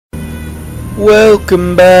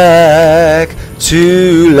Welcome back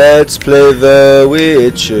to Let's Play The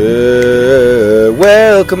Witcher.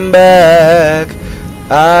 Welcome back.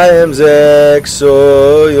 I am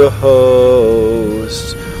Xexor, your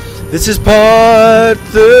host. This is part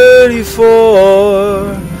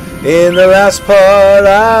 34. In the last part,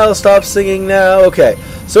 I'll stop singing now. Okay,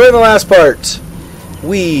 so in the last part,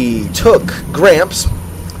 we took Gramps,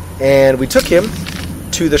 and we took him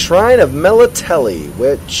to the Shrine of Melatelli,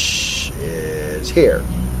 which is here.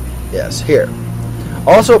 Yes, here.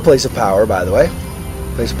 Also a place of power, by the way.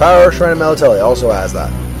 Place of power, Shrine of Melatelli, also has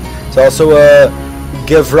that. It's also a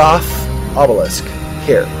Geralt obelisk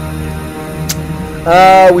here.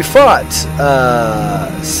 We fought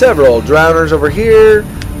several drowners over here.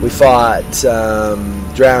 We fought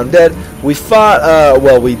drowned dead. We fought,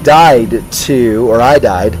 we died to, or I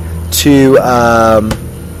died to,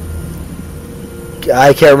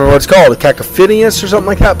 I can't remember what it's called, a cacophonius or something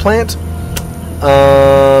like that plant.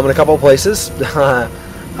 In a couple of places.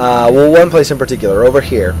 One place in particular, over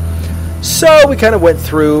here. So we kind of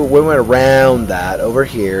went around that over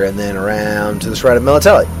here, and then around to the Shrine of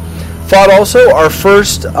Melatelli. Fought also our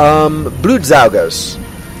first Blutzaugers.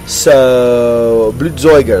 So,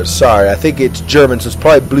 Blutzeugers, sorry, I think it's German, so it's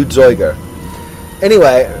probably Blutzeuger.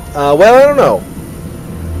 Anyway, I don't know.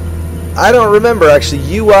 I don't remember, actually,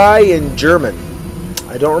 UI in German.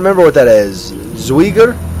 I don't remember what that is.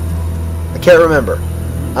 Zeuger? I can't remember.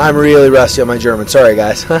 I'm really rusty on my German. Sorry,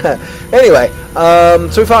 guys. Anyway,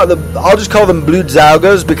 so we fought I'll just call them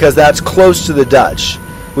Blutzaugers because that's close to the Dutch,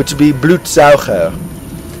 which would be Blutzauger.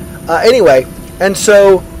 Anyway, and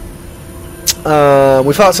so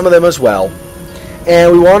we fought some of them as well,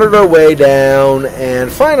 and we wandered our way down,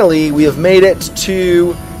 and finally we have made it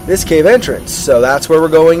to this cave entrance. So that's where we're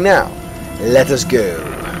going now. Let us go.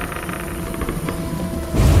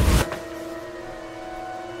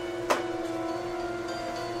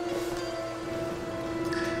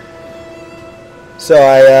 So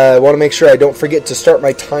I want to make sure I don't forget to start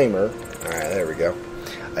my timer. Alright, there we go.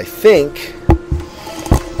 I think...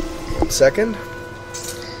 1 second.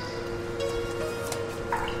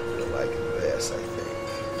 Like this, I think.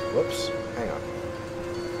 Whoops. Hang on.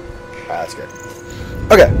 That's good.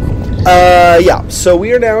 Okay. Yeah, so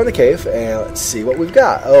we are now in the cave, and let's see what we've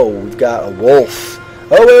got. Oh, we've got a wolf.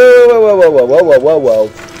 Oh,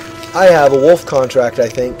 whoa. I have a wolf contract, I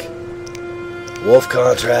think. Wolf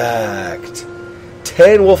contract.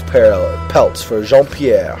 10 wolf pelts for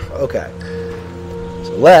Jean-Pierre. Okay.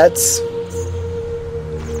 So let's...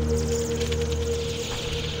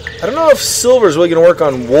 I don't know if silver's really going to work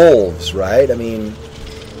on wolves, right? I mean,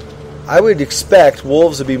 I would expect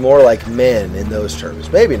wolves to be more like men in those terms.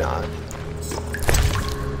 Maybe not.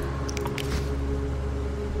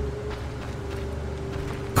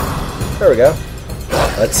 There we go.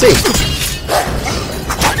 Let's see.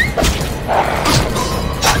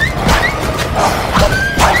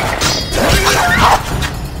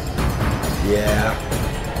 Yeah.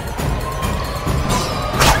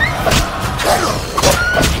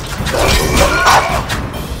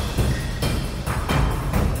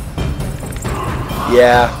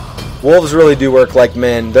 Yeah. Wolves really do work like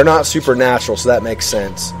men. They're not supernatural, so that makes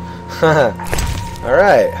sense.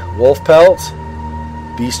 Alright. Wolf pelt.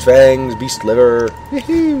 Beast fangs. Beast liver.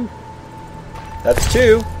 Woohoo! That's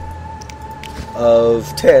 2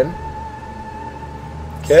 of 10.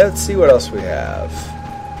 Okay, let's see what else we have.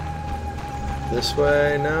 This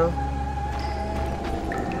way now.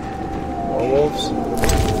 More wolves.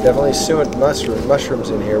 Definitely suet mushrooms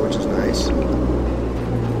in here, which is nice.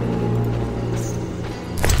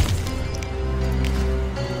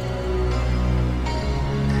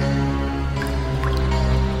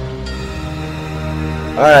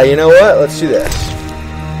 Alright, you know what? Let's do this.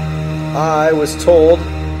 I was told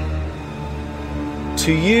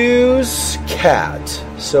to use cat,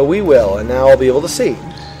 so we will, and now I'll be able to see.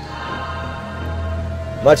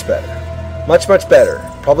 Much better. Much better.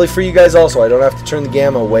 Probably for you guys also. I don't have to turn the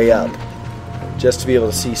gamma way up just to be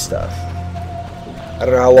able to see stuff. I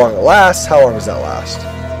don't know how long it lasts. How long does that last?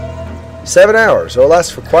 7 hours. So it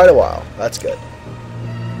lasts for quite a while. That's good.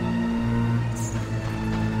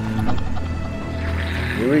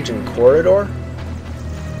 New region corridor,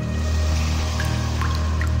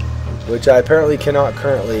 which I apparently cannot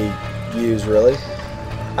currently use, really.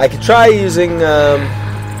 I could try using, you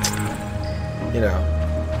know,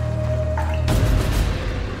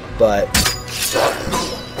 but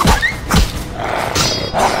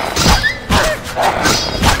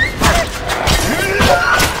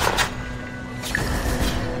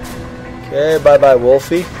okay, bye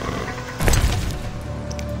Wolfie.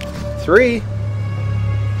 3.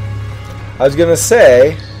 I was gonna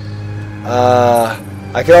say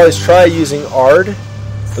I could always try using Ard,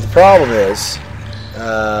 but the problem is,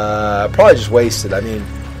 probably just wasted. I mean,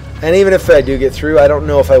 and even if I do get through, I don't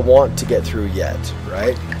know if I want to get through yet,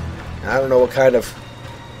 right? I don't know what kind of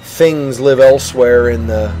things live elsewhere in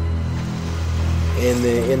this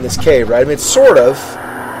cave, right? I mean, it's sort of,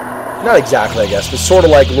 not exactly, I guess, but sort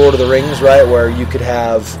of like Lord of the Rings, right? Where you could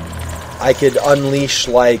have, I could unleash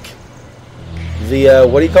like the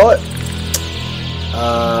what do you call it?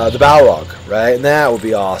 The Balrog, right? And that would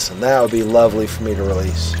be awesome. That would be lovely for me to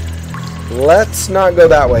release. Let's not go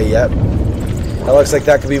that way yet. That looks like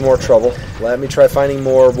that could be more trouble. Let me try finding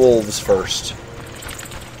more wolves first.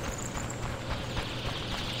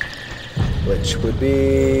 Which would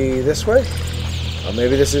be this way? Oh,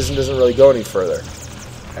 maybe this doesn't really go any further.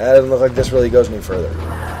 That doesn't look like this really goes any further.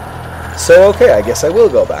 So, okay, I guess I will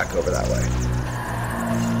go back over that way.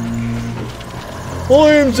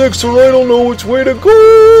 I am Xexor, I don't know which way to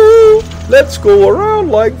go. Let's go around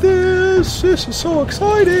like this. This is so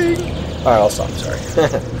exciting. Alright, I'll stop, sorry.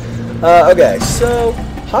 Okay, so,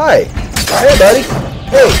 hi. Hey, buddy.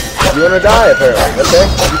 Hey, you want to die, apparently. Okay,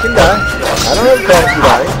 you can die. I don't have a problem with you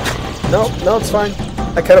dying. No, it's fine.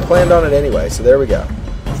 I kind of planned on it anyway, so there we go.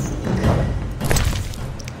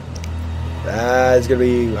 That is going to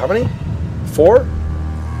be, how many? 4?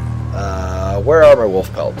 Where are my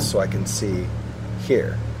wolf pelts so I can see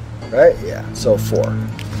here? Right? Yeah, so 4.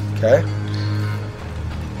 Okay.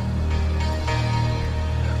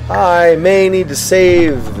 I may need to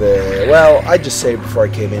save the... Well, I just saved before I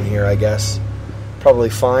came in here, I guess. Probably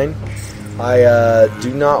fine. I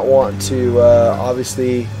do not want to,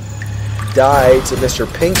 obviously, die to Mr.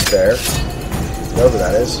 Pink there. Whoever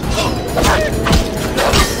that is.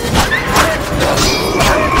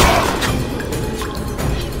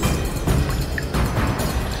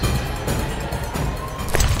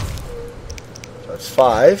 So that's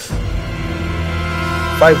 5.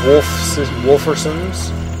 5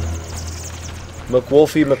 Wolfersons.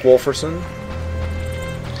 McWolfie McWolferson.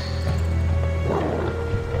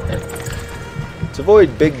 Let's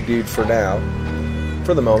avoid big dude for now.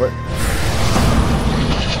 For the moment.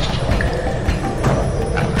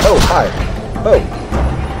 Oh, hi. Oh.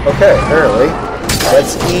 Okay, apparently.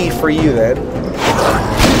 That's E for you then.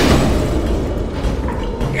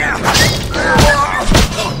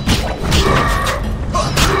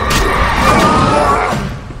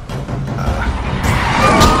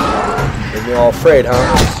 Made me all afraid, huh?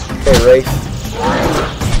 Okay, wraith.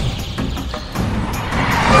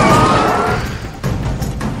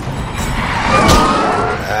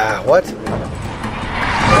 What? Too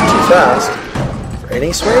fast. For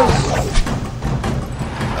any swing? Okay,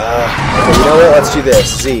 you know what? Let's do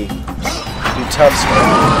this. Z. Do tough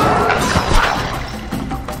swing.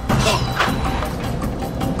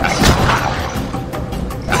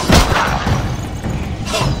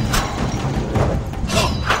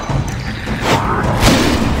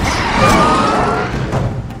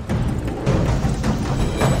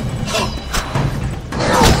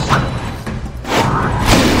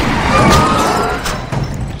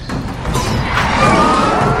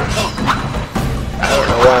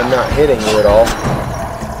 Hitting you at all.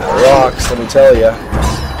 That rocks, let me tell you.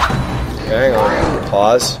 Okay, hang on.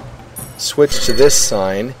 Pause. Switch to this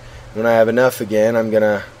sign. When I have enough again, I'm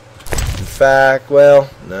gonna... In fact, well,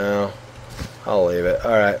 no. I'll leave it.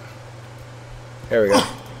 Alright. Here we go.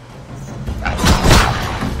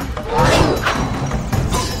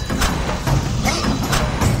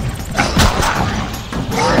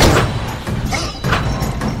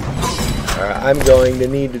 Alright, I'm going to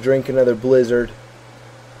need to drink another blizzard.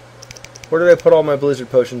 Where did I put all my blizzard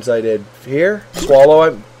potions I did? Here? Swallow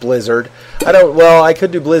it? Blizzard. I don't... Well, I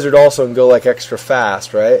could do blizzard also and go, like, extra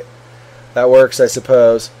fast, right? That works, I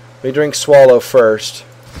suppose. Let me drink swallow first.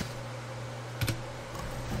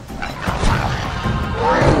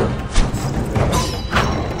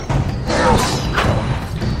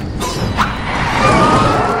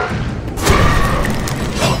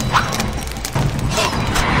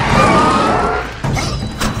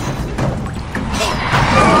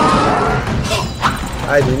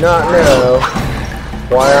 I do not know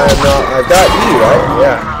why I'm not... I've got E, right?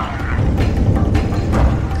 Yeah.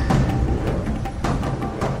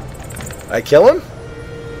 I kill him?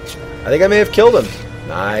 I think I may have killed him.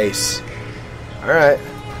 Nice. Alright.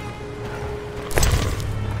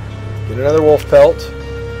 Get another wolf pelt.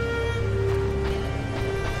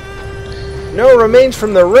 No remains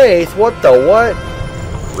from the wraith. What the what?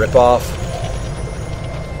 Rip off.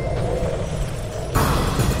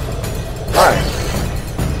 Alright.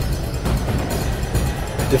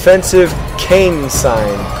 Defensive Kane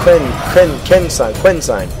sign. Quen sign.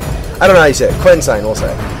 I don't know how you say it. Quen sign, we'll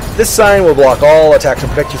say. This sign will block all attacks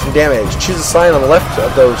and protect you from damage. Choose a sign on the left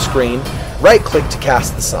of the screen. Right-click to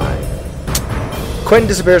cast the sign. Quentin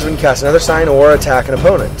disappears when you cast another sign or attack an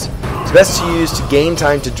opponent. It's best to use to gain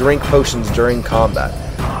time to drink potions during combat.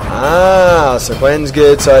 Ah, so Quentin's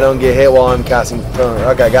good so I don't get hit while I'm casting.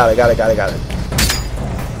 Okay, got it.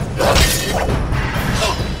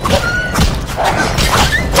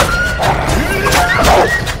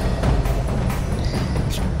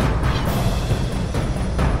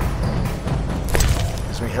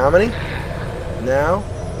 Gives me how many? Now?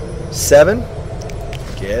 7?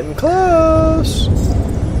 Getting close.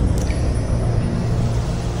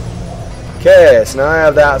 Okay, so now I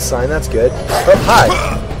have that sign. That's good. Oh, hi.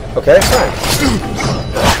 Okay, fine.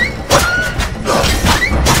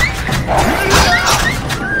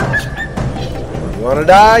 You want to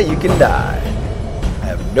die? You can die. I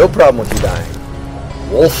have no problem with you dying.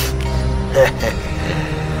 Wolf.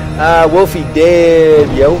 Wolfie dead,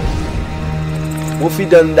 yo. Wolfie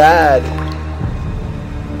done died.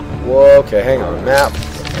 Whoa, okay, hang on. Map.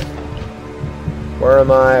 Where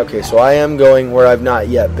am I? Okay, so I am going where I've not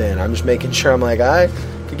yet been. I'm just making sure. I'm like, I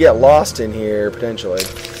could get lost in here, potentially.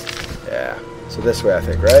 Yeah. So this way, I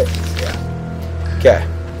think, right? Yeah. Okay.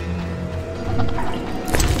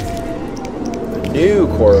 The new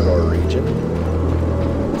corridor region.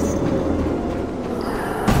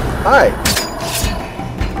 Hi.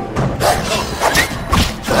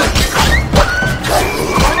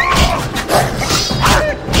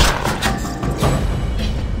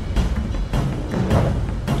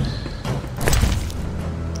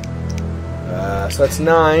 So that's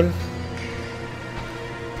 9.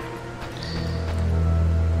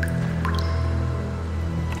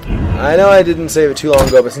 I know I didn't save it too long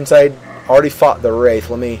ago, but since I already fought the wraith,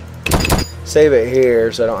 let me save it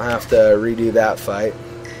here so I don't have to redo that fight.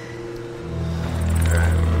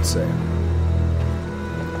 Alright, let's see.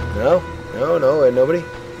 No, nobody?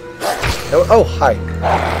 No, oh, hi.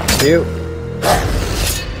 You.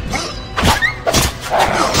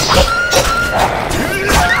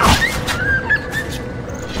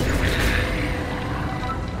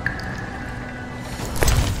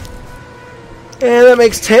 And that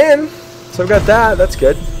makes 10. So I've got that. That's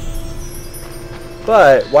good.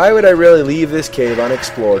 But why would I really leave this cave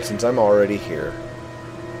unexplored since I'm already here?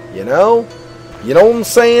 You know? You know what I'm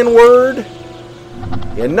saying, word?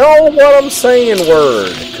 You know what I'm saying,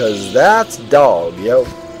 word? Because that's dog, yo.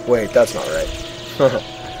 Wait, that's not right.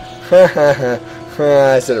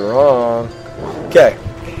 I said it wrong. Okay.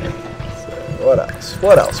 So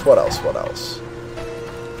what else?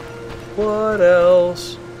 What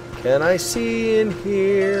else can I see in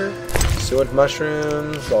here? Suet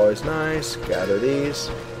mushrooms, always nice. Gather these.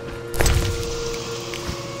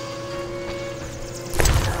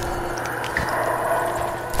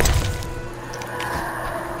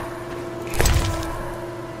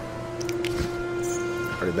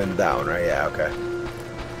 Already been to that one, right? Yeah, okay.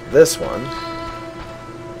 This one.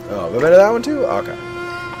 Oh, have I been to that one too? Okay.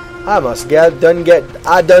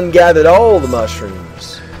 I done gathered all the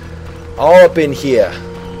mushrooms. All up in here.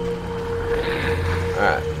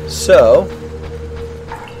 Alright, so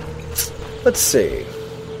let's see.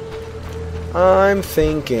 I'm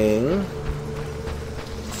thinking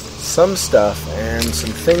some stuff and some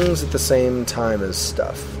things at the same time as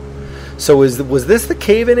stuff. So was this the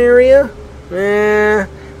cave-in area? That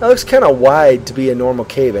looks kind of wide to be a normal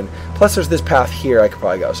cave-in. Plus there's this path here I could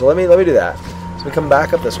probably go. So let me do that. So we come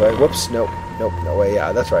back up this way. Whoops, nope, no way.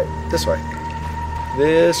 Yeah, that's right. This way.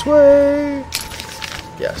 This way.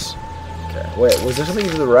 Yes. Okay, wait, was there something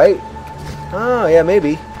to the right? Oh, yeah,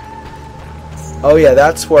 maybe. Oh, yeah,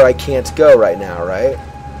 that's where I can't go right now, right?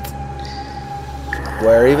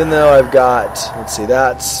 Where even though I've got, let's see,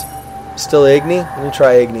 that's still Igni. Let me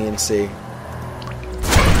try Igni and see.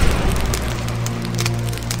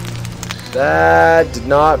 That did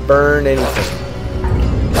not burn anything.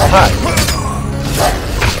 Oh, hi.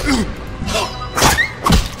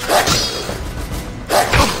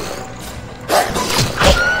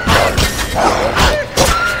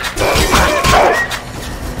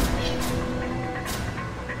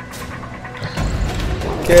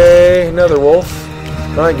 Okay, another wolf.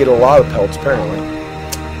 I get a lot of pelts, apparently.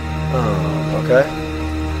 Okay.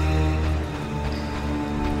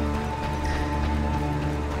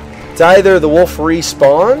 It's either the wolf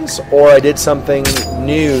respawns, or I did something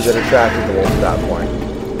new that attracted the wolf at that point.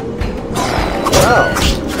 Wow.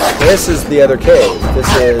 This is the other cave. This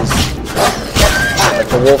is like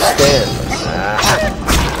the wolf stand.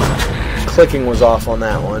 Clicking was off on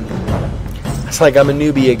that one. It's like I'm a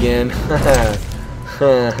newbie again.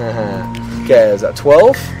 Okay, is that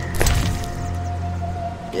 12?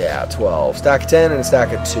 Yeah, 12. Stack of 10 and a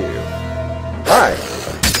stack of 2. Hi.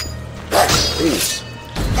 Jeez.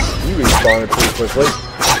 You respawned pretty quickly.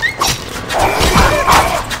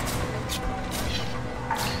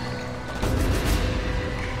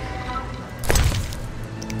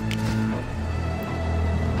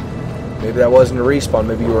 Maybe that wasn't a respawn.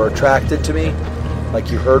 Maybe you were attracted to me. Like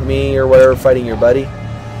you heard me or whatever fighting your buddy.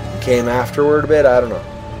 Came afterward a bit. I don't know.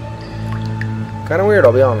 Kind of weird,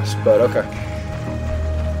 I'll be honest. But okay.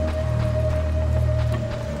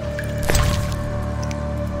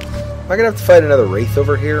 Am I going to have to fight another wraith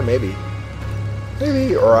over here? Maybe.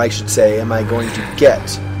 Maybe. Or I should say, am I going to get...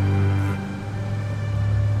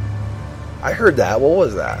 I heard that. What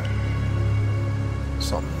was that?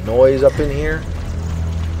 Some noise up in here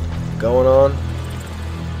going on.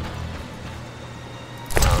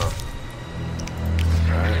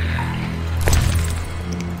 Alright.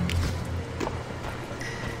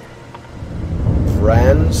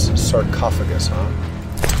 Vran's sarcophagus, huh?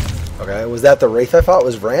 Okay, was that the wraith I thought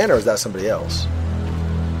was Vran, or was that somebody else?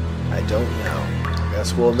 I don't know. I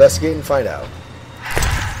guess we'll investigate and find out.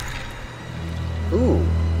 Ooh.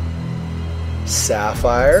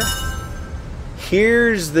 Sapphire.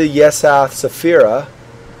 Here's the Yesath sephirah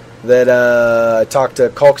that I talked to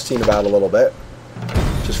Kalkstein about a little bit.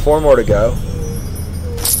 Just 4 more to go.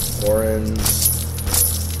 Oran's.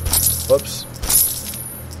 Whoops.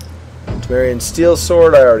 Temerian steel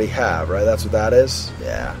sword I already have, right? That's what that is?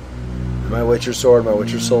 Yeah. My Witcher sword, my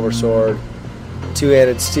Witcher silver sword.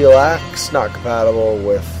 2-handed steel axe, not compatible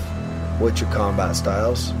with Witcher combat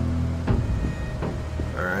styles.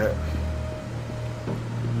 Alright.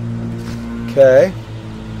 Okay.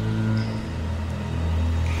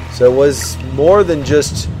 So it was more than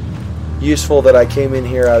just useful that I came in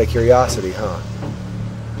here out of curiosity, huh?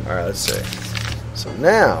 Alright, let's see. So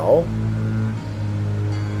now...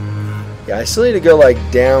 yeah, I still need to go, like,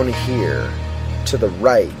 down here to the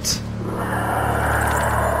right.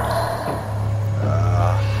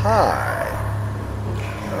 Hi.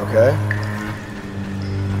 Okay.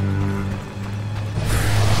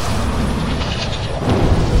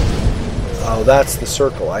 Oh, that's the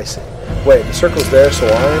circle, I see. Wait, the circle's there, so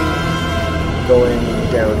I'm going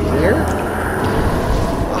down here?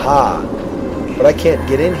 Aha. But I can't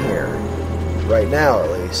get in here. Right now, at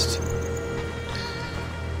least.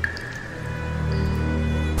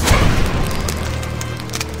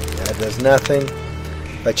 That does nothing.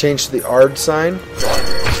 If I change to the ARD sign...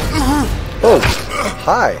 oh,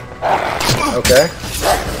 hi. Okay.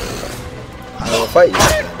 I will fight you.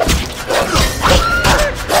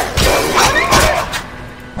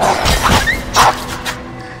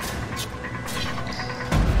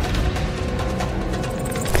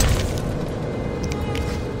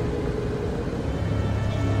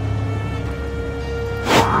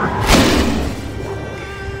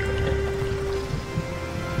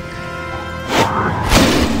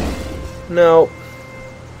 No.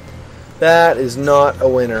 That is not a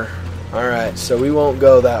winner. Alright, so we won't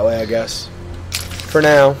go that way, I guess. For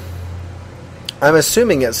now. I'm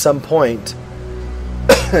assuming at some point,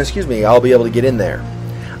 excuse me, I'll be able to get in there.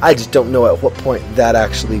 I just don't know at what point that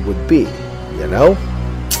actually would be, you know?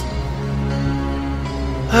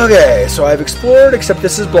 Okay, so I've explored, except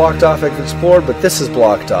this is blocked off. I've explored, but this is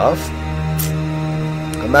blocked off.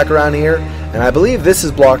 Come back around here, and I believe this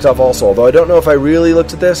is blocked off also, although I don't know if I really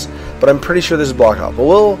looked at this, but I'm pretty sure this is blocked off. But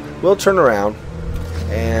we'll turn around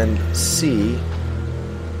and see.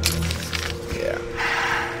 Yeah.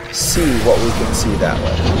 See what we can see that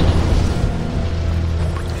way.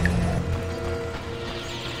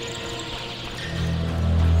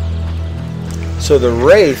 So the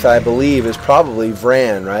wraith, I believe, is probably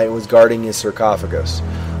Vran, right? It was guarding his sarcophagus.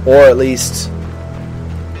 Or at least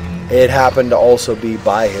it happened to also be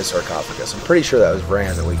by his sarcophagus. I'm pretty sure that was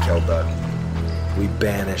Vran that we killed we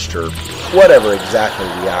banished, or whatever exactly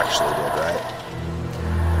we actually did, right?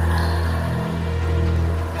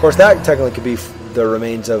 Of course, that technically could be the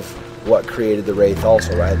remains of what created the wraith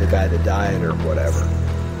also, right? The guy that died or whatever.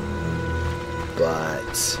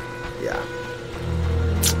 But, yeah.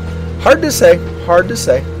 Hard to say. Hard to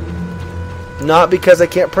say. Not because I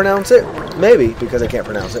can't pronounce it. Maybe because I can't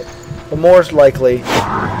pronounce it. But more likely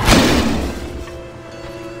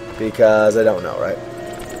because I don't know, right?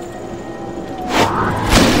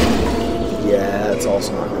 Yeah, it's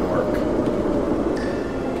also not going to work.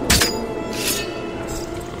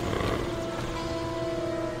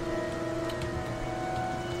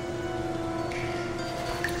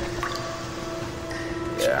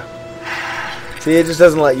 Yeah. See, it just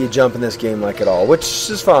doesn't let you jump in this game like at all, which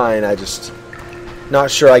is fine. I just...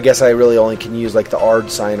 not sure. I guess I really only can use like the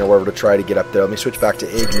ARD sign or whatever to try to get up there. Let me switch back to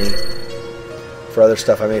Igni. for other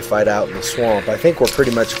stuff I may fight out in the swamp. I think we're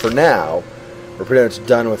pretty much, for now, we're pretty much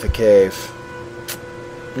done with the cave.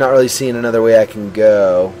 Not really seeing another way I can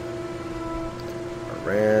go.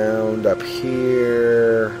 Around up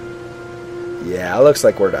here. Yeah, it looks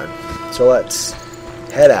like we're done. So let's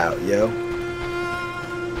head out, yo.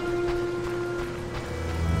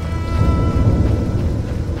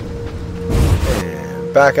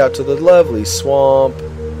 And back out to the lovely swamp,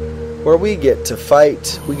 where we get to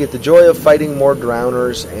fight. We get the joy of fighting more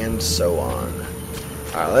drowners and so on.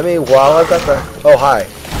 Alright, let me, while I've got the... Oh, hi.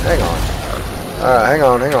 Hang on.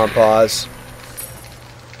 Alright, hang on, pause.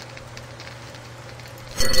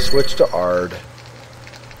 Switch to Ard.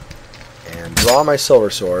 And draw my silver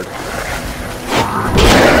sword.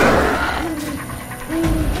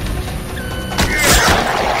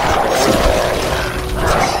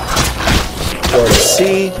 Go to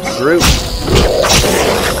C, group.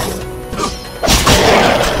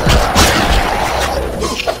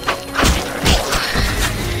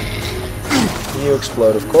 You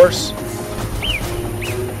explode, of course.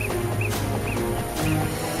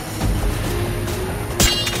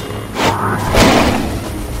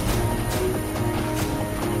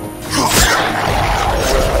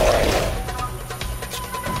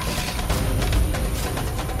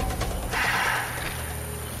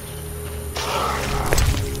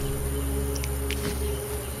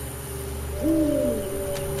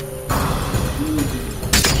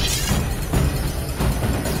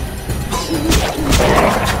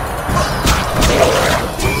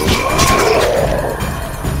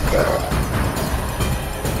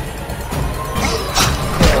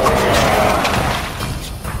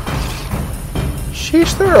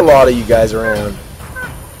 Sheesh, there are a lot of you guys around.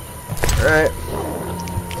 Alright.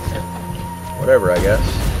 Whatever, I guess.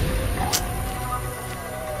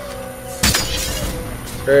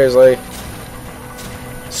 Seriously.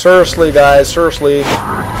 Seriously, guys. Seriously.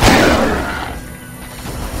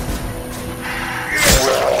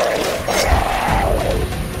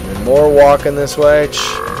 And more walking this way.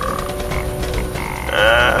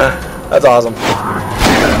 That's awesome.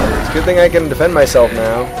 It's a good thing I can defend myself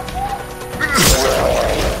now.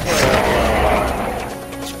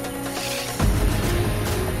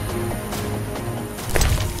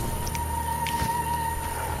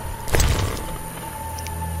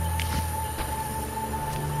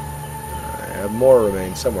 More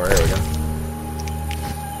remains somewhere. Here we go.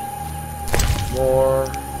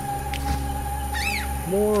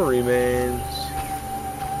 More remains.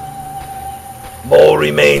 More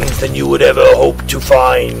remains than you would ever hope to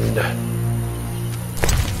find.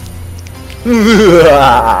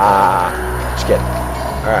 Just kidding.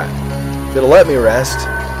 Alright. It'll let me rest.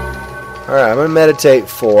 Alright, I'm going to meditate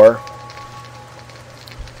for a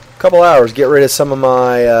couple hours. Get rid of some of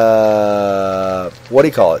my, what do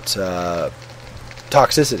you call it?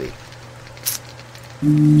 Toxicity.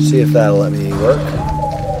 See if that'll let me work.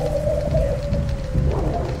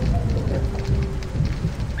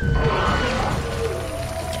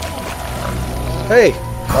 Hey!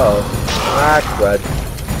 Uh-oh. Ah, crud.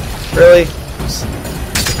 Really?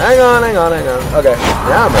 Hang on. Okay,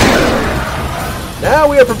 now I'm ready. Now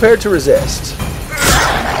we are prepared to resist.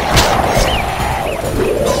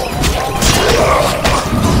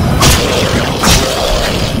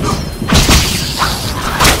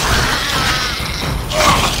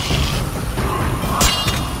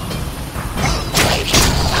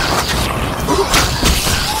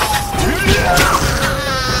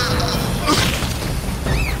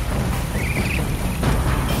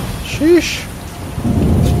 Sheesh.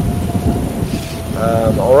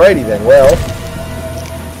 Alrighty then, well,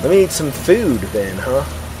 let me eat some food then, huh?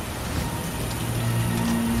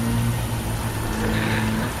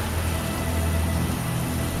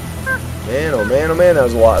 Man, oh man, that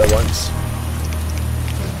was a lot at once.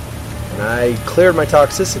 And I cleared my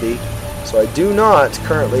toxicity, so I do not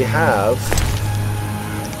currently have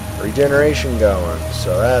regeneration going,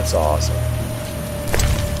 so that's awesome.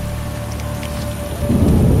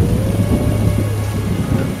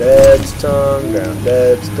 Dead's tongue, down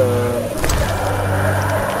dead's tongue.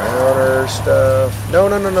 Counter stuff. No. I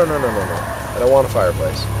don't want a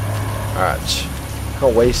fireplace. Alright.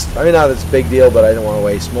 I'll waste. I mean, not that it's a big deal, but I don't want to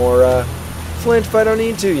waste more flint if I don't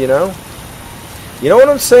need to, you know? You know what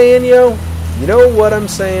I'm saying, yo? You know what I'm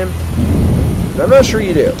saying? I'm not sure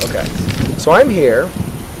you do. Okay. So I'm here.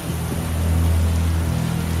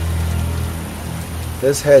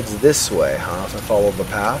 This heads this way, huh? If I follow the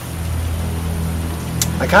path.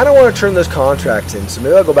 I kind of want to turn this contract in, so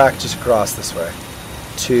maybe I'll go back just across this way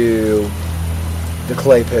to the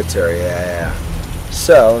clay pits area. Yeah.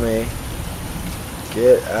 So let me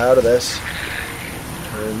get out of this,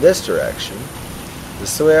 turn this direction,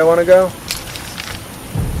 this the way I want to go?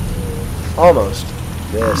 Almost.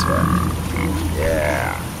 This way.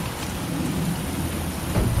 Yeah.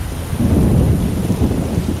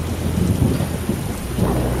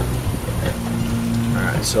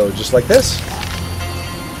 Alright, so just like this?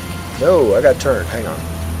 No, I got turned. Hang on.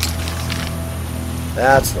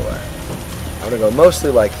 That's the way. I'm going to go mostly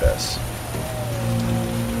like this.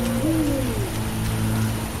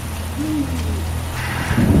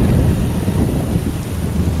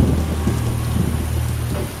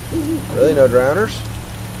 Really? No drowners?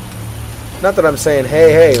 Not that I'm saying,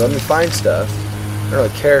 hey, let me find stuff. I don't really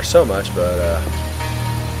care so much, but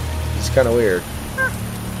it's kind of weird.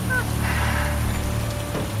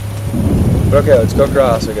 But okay, let's go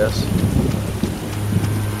across, I guess.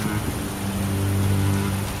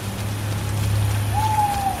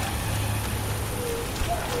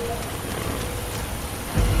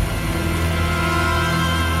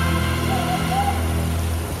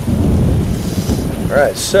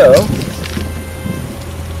 Alright, so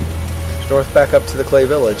north back up to the clay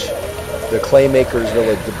village. The clay makers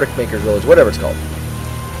village, the brickmakers village, whatever it's called.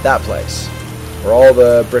 That place. Where all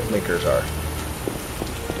the brickmakers are.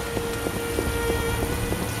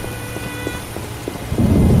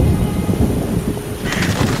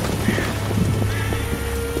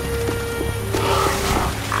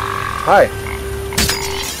 Hi.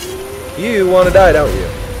 You want to die, don't you?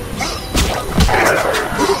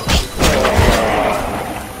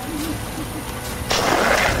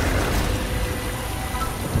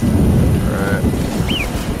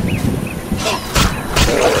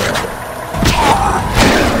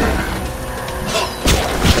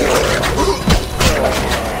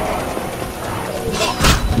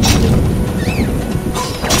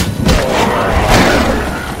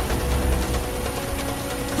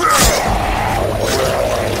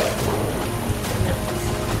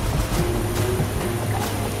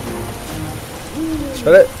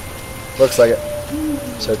 But it looks like it.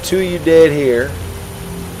 So 2 of you dead here.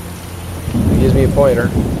 It gives me a pointer.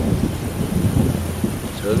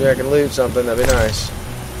 So maybe I can loot something. That'd be nice.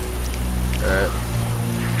 Alright.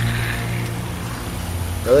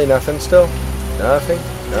 Really? Nothing still? Nothing?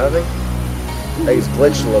 Nothing? Hey, he's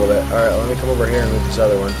glitched a little bit. Alright, let me come over here and loot this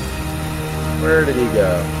other one. Where did he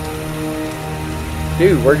go?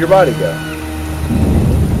 Dude, where'd your body go?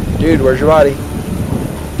 Dude, where's your body?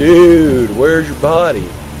 Dude, where's your body?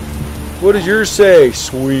 What does yours say?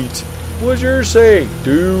 Sweet. What does yours say?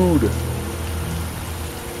 Dude.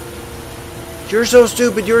 You're so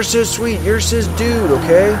stupid. Yours says sweet. Yours says dude,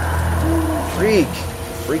 okay? Freak.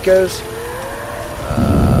 Freakos.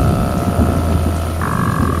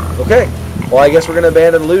 Okay. Well, I guess we're going to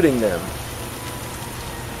abandon looting them.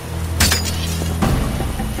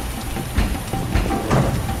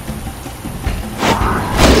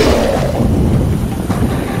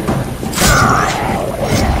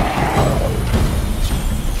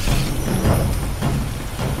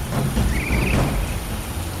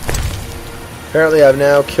 Apparently I've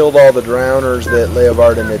now killed all the drowners that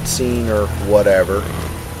Leovarden had seen or whatever.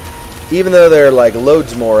 Even though there are like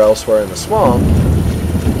loads more elsewhere in the swamp,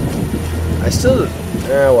 I still,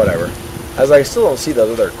 whatever. As I still don't see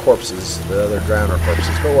those other corpses, the other drowner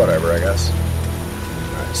corpses, but whatever, I guess.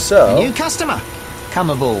 Alright, so... New customer, come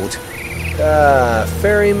aboard.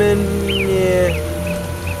 Ferryman,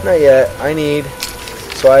 yeah, not yet. I need...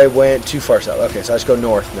 So I went too far south. Okay, so I just go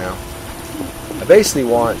north now. I basically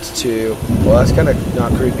want to... Well, that's kind of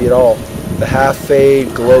not creepy at all. The half-fade,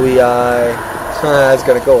 glowy eye. That's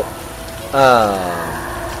kind of cool.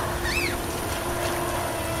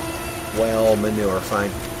 Well, manure, fine.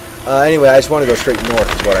 Anyway, I just want to go straight north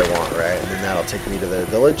is what I want, right? And then that'll take me to the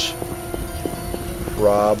village.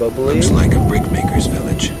 Probably. Looks like a brickmaker's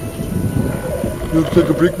village. Looks like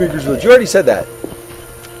a brickmaker's village. You already said that.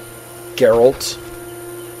 Geralt.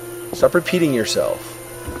 Stop repeating yourself.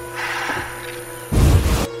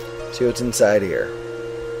 See what's inside here.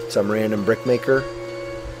 Some random brickmaker.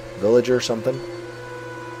 Villager or something.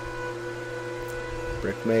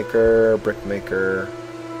 Brickmaker.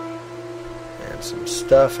 And some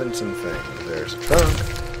stuff and some things. There's a trunk.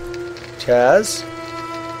 Chaz.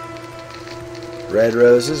 Red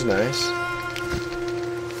roses, nice.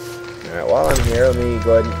 Alright, while I'm here, let me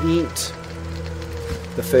go ahead and eat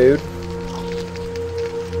the food.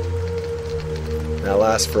 That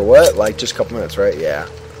lasts for what? Like just a couple minutes, right? Yeah.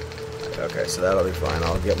 Okay, so that'll be fine.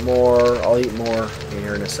 I'll get more. I'll eat more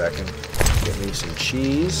here in a second. Get me some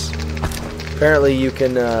cheese. Apparently you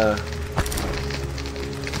can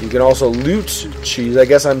also loot cheese. I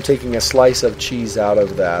guess I'm taking a slice of cheese out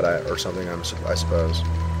of that or something, I suppose.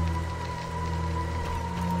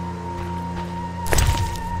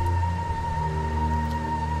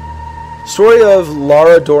 Destroy of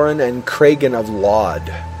Lara Doran and Kragan of Laud.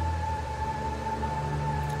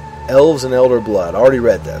 Elves and Elder Blood. Already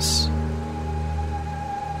read this.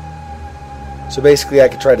 So basically I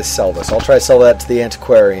could try to sell this. I'll try to sell that to the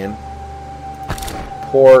antiquarian.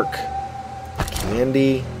 Pork.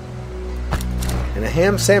 Candy. And a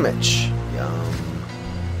ham sandwich. Yum.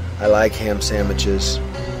 I like ham sandwiches.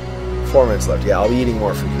 4 minutes left. Yeah, I'll be eating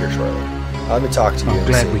more food here shortly. Let me talk to you. I'm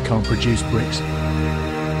glad we can't produce bricks.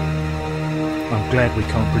 I'm glad we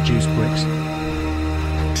can't produce bricks.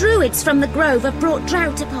 Druids from the Grove have brought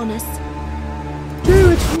drought upon us.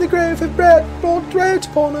 Druids from the Grove have brought drought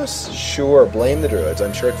upon us. Sure, blame the Druids.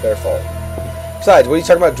 I'm sure it's their fault. Besides, what are you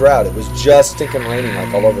talking about drought? It was just stinking raining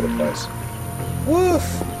like all over the place.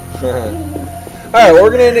 Woof. Alright, well, we're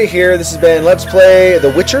going to end it here. This has been Let's Play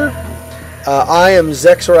The Witcher. I am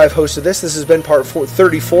Xexor. I've hosted this. This has been part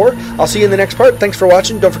 34. I'll see you in the next part. Thanks for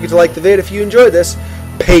watching. Don't forget to like the vid if you enjoyed this.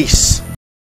 Peace.